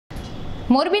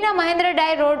મોરબીના મહેન્દ્ર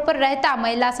ડાય રોડ પર રહેતા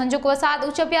મહિલા સંજોગવશાત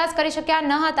ઉચ્ચ અભ્યાસ કરી શક્યા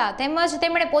ન હતા તેમજ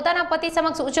તેમણે પોતાના પતિ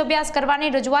સમક્ષ ઉચ્ચ અભ્યાસ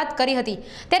કરવાની રજૂઆત કરી હતી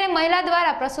ત્યારે મહિલા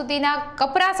દ્વારા પ્રસૂતિના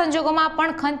કપરા સંજોગોમાં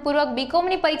પણ ખંતપૂર્વક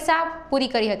બીકોમની પરીક્ષા પૂરી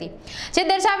કરી હતી જે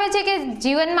દર્શાવે છે કે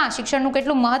જીવનમાં શિક્ષણનું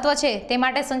કેટલું મહત્વ છે તે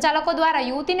માટે સંચાલકો દ્વારા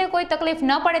યુવતીને કોઈ તકલીફ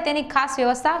ન પડે તેની ખાસ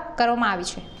વ્યવસ્થા કરવામાં આવી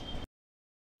છે।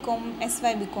 બીકોમ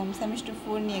એસવાય બીકોમ સેમેસ્ટર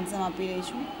 4 ની એક્ઝામ આપી રહી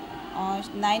છું।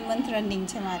 9 મંથ રનિંગ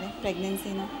છે મારે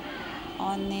પ્રેગ્નન્સીનો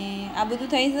અને આ બધું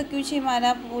થઈ શક્યું છે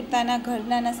મારા પોતાના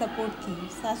ઘરનાના સપોર્ટથી,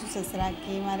 સાસુ સસરા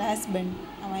કે મારા હસબન્ડ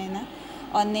આમાં એના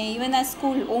અને ઇવન આ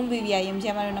સ્કૂલ ઓમ વીવીઆઈએમ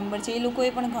જે મારો નંબર છે એ લોકોએ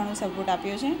પણ ઘણો સપોર્ટ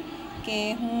આપ્યો છે કે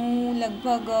હું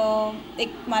લગભગ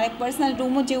એક મારે પર્સનલ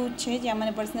રૂમ જેવું જ છે જ્યાં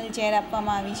મને પર્સનલ ચેર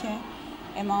આપવામાં આવી છે,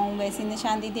 એમાં હું બેસીને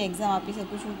શાંતિથી એક્ઝામ આપી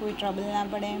શકું છું, કોઈ ટ્રબલ ના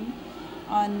પડે એમ।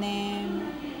 અને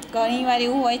ઘણી વાર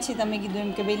એવું હોય છે તમે કીધું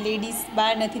એમ કે ભાઈ લેડીઝ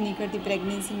બહાર નથી નીકળતી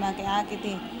પ્રેગ્નન્સીમાં કે આ કે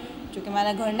તે, જો કે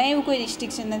મારા ઘરના એવું કોઈ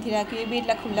રિસ્ટ્રિક્શન નથી રાખ્યું, એ બી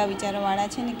એટલા ખુલ્લા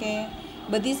વિચારોવાળા છે ને કે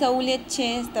બધી સહુલિયત છે,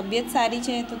 તબિયત સારી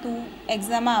છે તો તું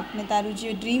એક્ઝામ આપ ને તારું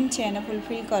જે ડ્રીમ છે એને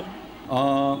ફૂલફિલ કર।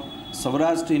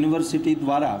 સૌરાષ્ટ્ર યુનિવર્સિટી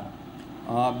દ્વારા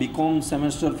BCom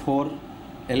semester 4,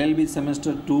 LLB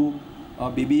semester 2,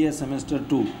 BBA semester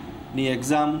 2 ની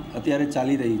એક્ઝામ અત્યારે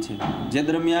ચાલી રહી છે, જે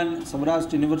દરમિયાન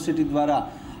સૌરાષ્ટ્ર યુનિવર્સિટી દ્વારા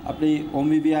આપણી ઓમ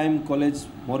વીવીઆઈએમ કોલેજ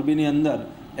મોરબીની અંદર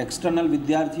એક્સટર્નલ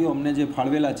વિદ્યાર્થીઓ અમને જે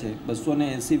ફાળવેલા છે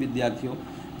 280 વિદ્યાર્થીઓ,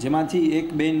 જેમાંથી એક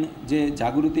બેન જે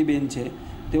જાગૃતિબેન છે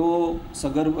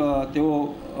તેઓ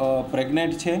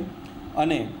પ્રેગ્નેન્ટ છે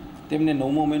અને તેમને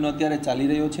 9મો મહિનો અત્યારે ચાલી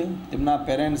રહ્યો છે। તેમના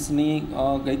પેરેન્ટ્સની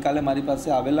ગઈકાલે મારી પાસે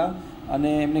આવેલા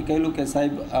અને એમને કહેલું કે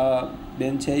સાહેબ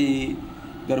બેન છે એ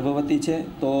ગર્ભવતી છે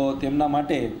તો તેમના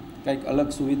માટે કંઈક અલગ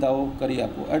સુવિધાઓ કરી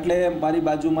આપો, એટલે મારી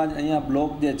બાજુમાં જ અહીંયા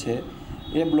બ્લોક જે છે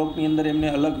એ બ્લોકની અંદર એમને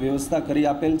અલગ વ્યવસ્થા કરી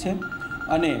આપેલ છે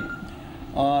અને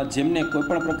જેમને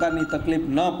કોઈપણ પ્રકારની તકલીફ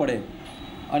ન પડે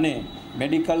અને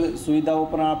મેડિકલ સુવિધાઓ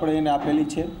પણ આપણે એને આપેલી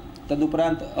છે।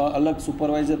 તદુપરાંત અલગ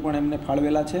સુપરવાઇઝર પણ એમને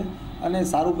ફાળવેલા છે અને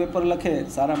સારું પેપર લખે,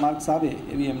 સારા માર્ક્સ આવે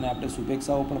એવી એમને આપણે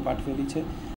શુભેચ્છાઓ પણ પાઠવેલી છે।